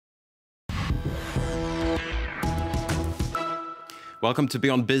Welcome to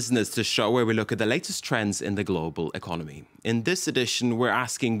Beyond Business, the show where we look at the latest trends in the global economy. In this edition, we're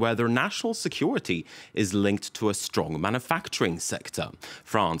asking whether national security is linked to a strong manufacturing sector.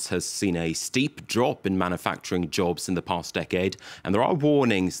 France has seen a steep drop in manufacturing jobs in the past decade, and there are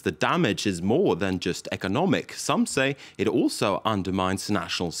warnings the damage is more than just economic. Some say it also undermines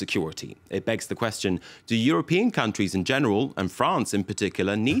national security. It begs the question, do European countries in general, and France in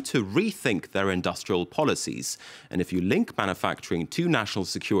particular, need to rethink their industrial policies? And if you link manufacturing to national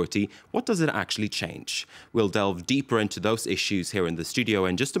security, what does it actually change? We'll delve deeper into those issues here in the studio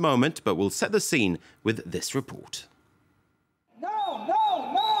in just a moment, but we'll set the scene with this report.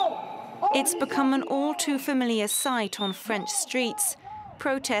 It's become an all too familiar sight on French streets.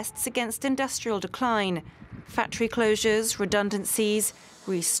 Protests against industrial decline, factory closures, redundancies,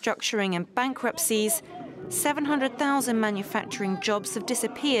 restructuring and bankruptcies. 700,000 manufacturing jobs have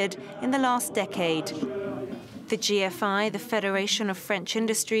disappeared in the last decade. The GFI, the Federation of French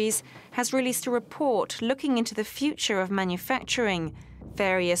Industries, has released a report looking into the future of manufacturing.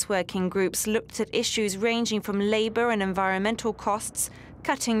 Various working groups looked at issues ranging from labour and environmental costs,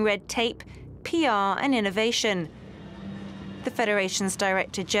 cutting red tape, PR and innovation. The Federation's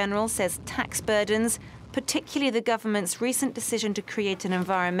Director General says tax burdens, particularly the government's recent decision to create an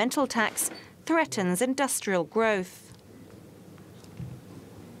environmental tax, threatens industrial growth.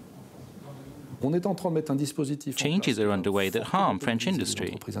 Changes are underway that harm French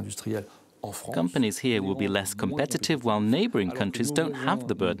industry. Companies here will be less competitive, while neighbouring countries don't have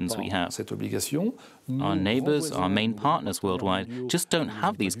the burdens we have. Our neighbours, our main partners worldwide, just don't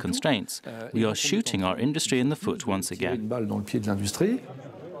have these constraints. We are shooting our industry in the foot once again.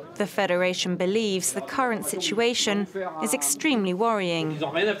 The Federation believes the current situation is extremely worrying.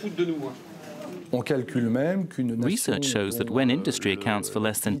 Research shows that when industry accounts for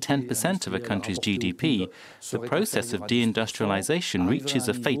less than 10% of a country's GDP, the process of deindustrialization reaches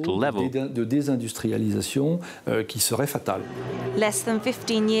a fatal level. Less than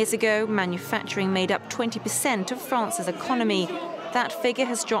 15 years ago, manufacturing made up 20% of France's economy. That figure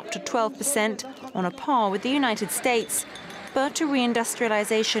has dropped to 12%, on a par with the United States. But a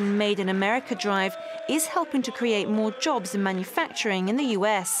reindustrialization Made in America drive is helping to create more jobs in manufacturing in the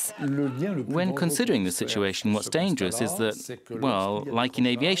US. When considering the situation, what's dangerous is that, well, like in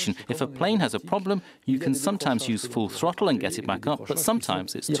aviation, if a plane has a problem, you can sometimes use full throttle and get it back up, but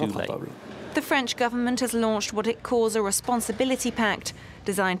sometimes it's too late. The French government has launched what it calls a responsibility pact,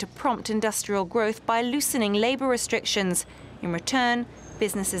 designed to prompt industrial growth by loosening labour restrictions. In return,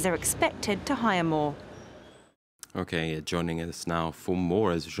 businesses are expected to hire more. Okay, joining us now for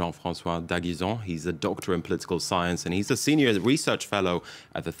more is Jean-François Daguizon. He's a doctor in political science and he's a senior research fellow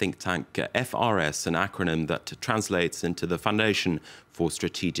at the think tank FRS, an acronym that translates into the Foundation for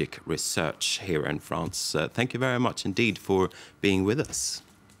Strategic Research here in France. Thank you very much indeed for being with us.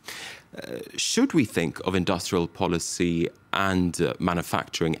 Should we think of industrial policy and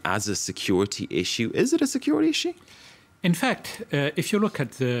manufacturing as a security issue? Is it a security issue? In fact, if you look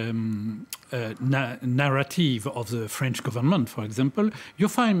at the narrative of the French government, for example, you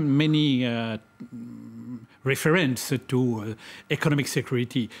find many references to economic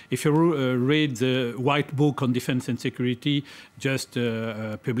security. If you read the White Book on Defense and Security, just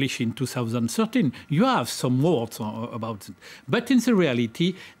published in 2013, you have some words about it. But in the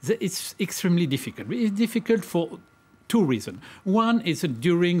reality, it's extremely difficult. It's difficult for two reasons. One is that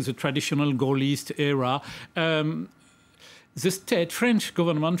during the traditional Gaullist era, the state, French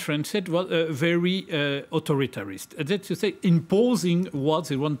government, French state, was very authoritarian. That's to say, imposing what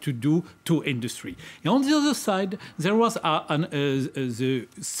they want to do to industry. And on the other side, there was the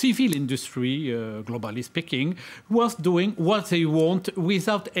civil industry, globally speaking, was doing what they want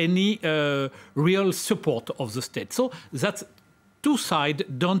without any real support of the state. So that two sides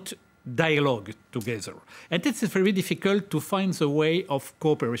don't dialogue together. And it's very difficult to find the way of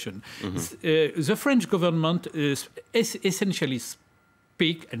cooperation. The French government essentially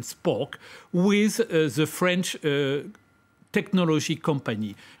spoke with the French technology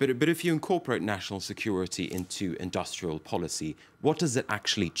company. But if you incorporate national security into industrial policy, what does it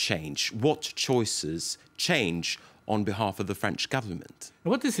actually change? What choices change on behalf of the French government?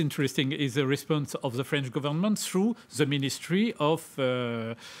 What is interesting is the response of the French government through the Ministry of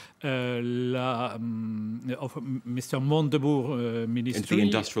Mr. Mondebourg Ministry. Into the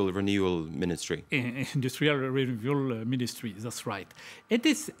Industrial Renewal Ministry. Industrial Renewal Ministry, that's right. It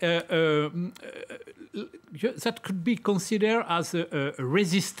is that could be considered as a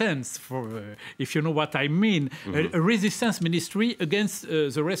resistance for, if you know what I mean, a resistance ministry against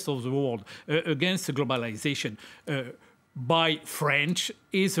the rest of the world, against globalization. buy French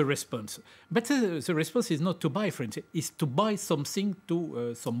is a response. But the response is not to buy French, it's to buy something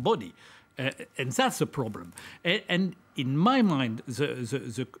to somebody. And that's the problem. And in my mind,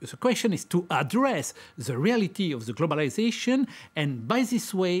 the question is to address the reality of the globalization. And by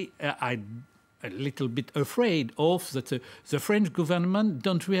this way, I'm a little bit afraid of that the French government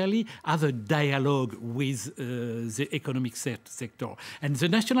don't really have a dialogue with the economic sector. And the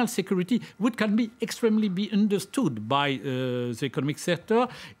national security, what can be extremely be understood by the economic sector,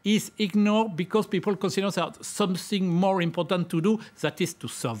 is ignored because people consider that something more important to do, that is to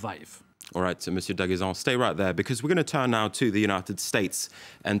survive. All right, so Monsieur Daguizon, stay right there, because we're going to turn now to the United States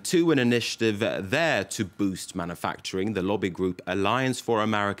and to an initiative there to boost manufacturing. The lobby group Alliance for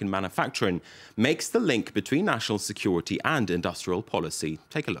American Manufacturing makes the link between national security and industrial policy.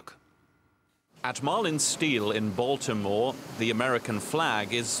 Take a look. At Marlin Steel in Baltimore, the American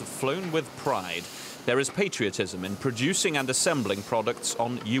flag is flown with pride. There is patriotism in producing and assembling products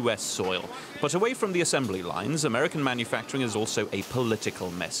on US soil. But away from the assembly lines, American manufacturing is also a political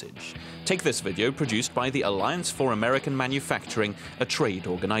message. Take this video produced by the Alliance for American Manufacturing, a trade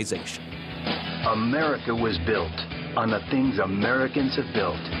organization. America was built on the things Americans have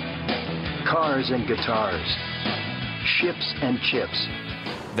built. Cars and guitars, ships and chips.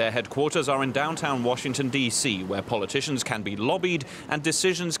 Their headquarters are in downtown Washington, D.C., where politicians can be lobbied and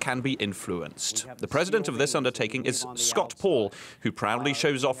decisions can be influenced. The president of this undertaking is Scott Paul, who proudly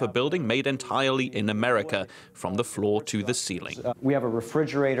shows off a building made entirely in America, from the floor to the ceiling. We have a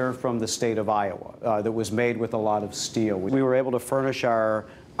refrigerator from the state of Iowa that was made with a lot of steel. We were able to furnish our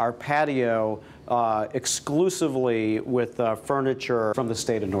patio exclusively with furniture from the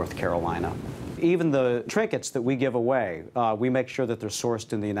state of North Carolina. Even the trinkets that we give away, we make sure that they're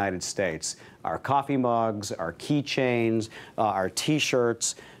sourced in the United States. Our coffee mugs, our keychains, our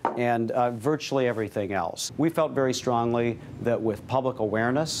T-shirts, and virtually everything else. We felt very strongly that with public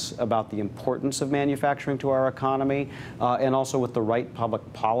awareness about the importance of manufacturing to our economy, and also with the right public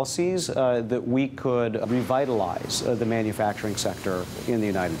policies, that we could revitalize the manufacturing sector in the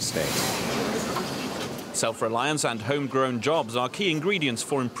United States. Self-reliance and homegrown jobs are key ingredients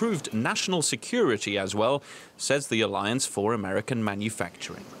for improved national security as well, says the Alliance for American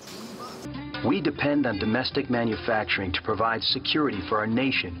Manufacturing. We depend on domestic manufacturing to provide security for our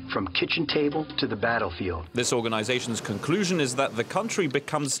nation, from kitchen table to the battlefield. This organization's conclusion is that the country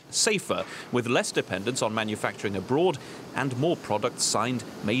becomes safer with less dependence on manufacturing abroad and more products signed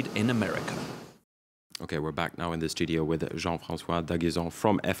made in America. Okay, we're back now in the studio with Jean-François Daguizon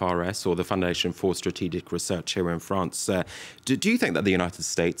from FRS, or the Foundation for Strategic Research here in France. Do you think that the United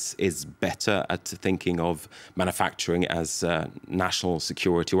States is better at thinking of manufacturing as national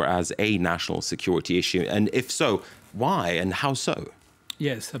security or as a national security issue? And if so, why and how so?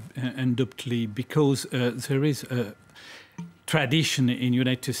 Yes, undoubtedly, because there is a tradition in the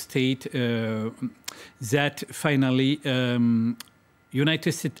United States that finally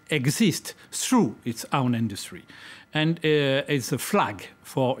United States exists through its own industry. And it's a flag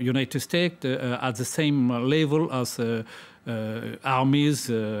for United States at the same level as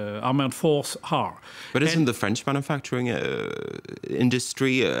armies, armed force are. But isn't the French manufacturing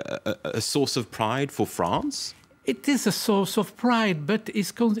industry a source of pride for France? It is a source of pride, but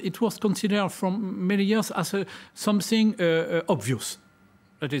it was considered for many years as something obvious.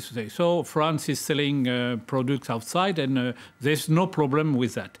 That is to say, so France is selling products outside, and there's no problem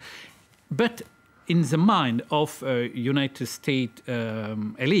with that. But in the mind of United States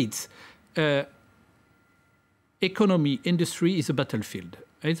elites, economy, industry is a battlefield.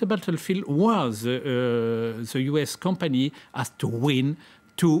 It's a battlefield where the US company has to win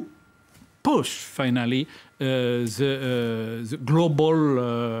to push, finally, the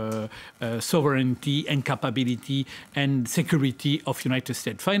global sovereignty and capability and security of United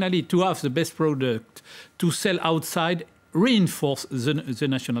States. Finally, to have the best product to sell outside reinforce the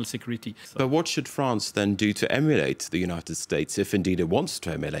national security. But what should France then do to emulate the United States, if indeed it wants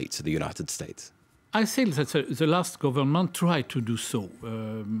to emulate the United States? I think that the last government tried to do so,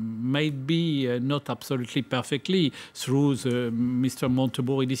 maybe not absolutely perfectly through the Mr.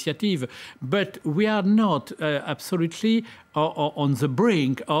 Montebourg initiative, but we are not absolutely on the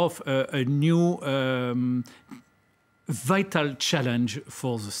brink of a new vital challenge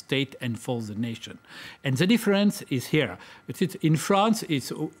for the state and for the nation. And the difference is here. In France,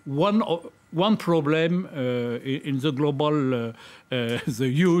 it's one problem in the global, the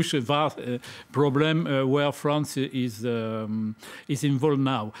huge vast problem where France is involved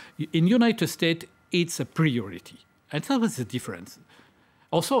now. In United States, it's a priority. And that was the difference.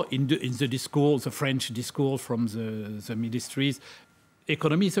 Also, in the discourse, the French discourse from the ministries,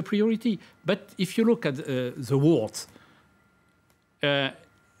 economy is a priority. But if you look at the words,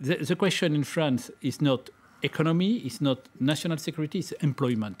 the question in France is not economy, it's not national security, it's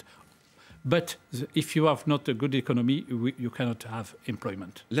employment. But if you have not a good economy, you cannot have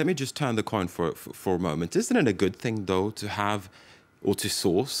employment. Let me just turn the coin for a moment. Isn't it a good thing, though, to have or to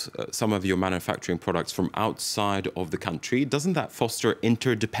source some of your manufacturing products from outside of the country? Doesn't that foster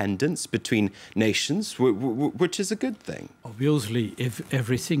interdependence between nations, which is a good thing? Obviously, if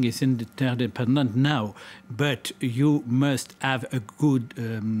everything is interdependent now, but you must have a good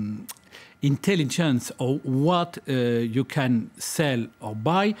intelligence of what you can sell or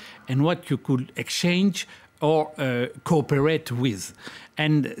buy and what you could exchange or cooperate with.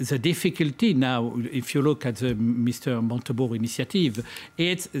 And the difficulty now, if you look at the Mr. Montebourg initiative,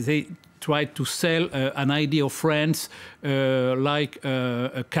 it's they try to sell an idea of France like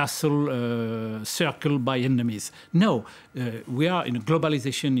a castle circled by enemies. No, we are in a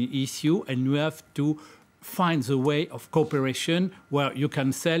globalization issue, and we have to find the way of cooperation where you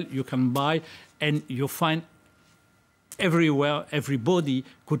can sell, you can buy, and you find everywhere, everybody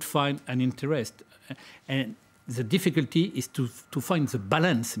could find an interest. And the difficulty is to find the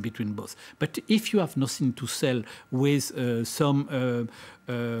balance between both. But if you have nothing to sell with some,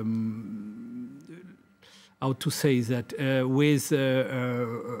 how to say that, with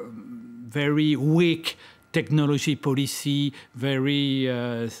very weak technology policy, very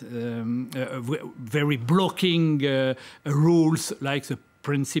blocking rules like the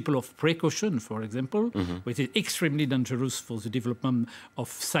principle of precaution, for example, which is extremely dangerous for the development of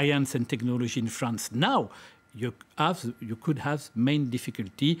science and technology in France. Now, you could have main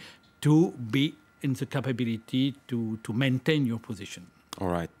difficulty to be in the capability to maintain your position. All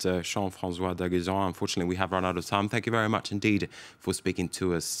right, Jean-François d'Aguezon, unfortunately we have run out of time. Thank you very much indeed for speaking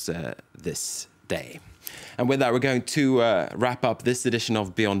to us this day. And with that, we're going to wrap up this edition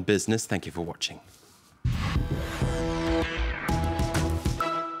of Beyond Business. Thank you for watching.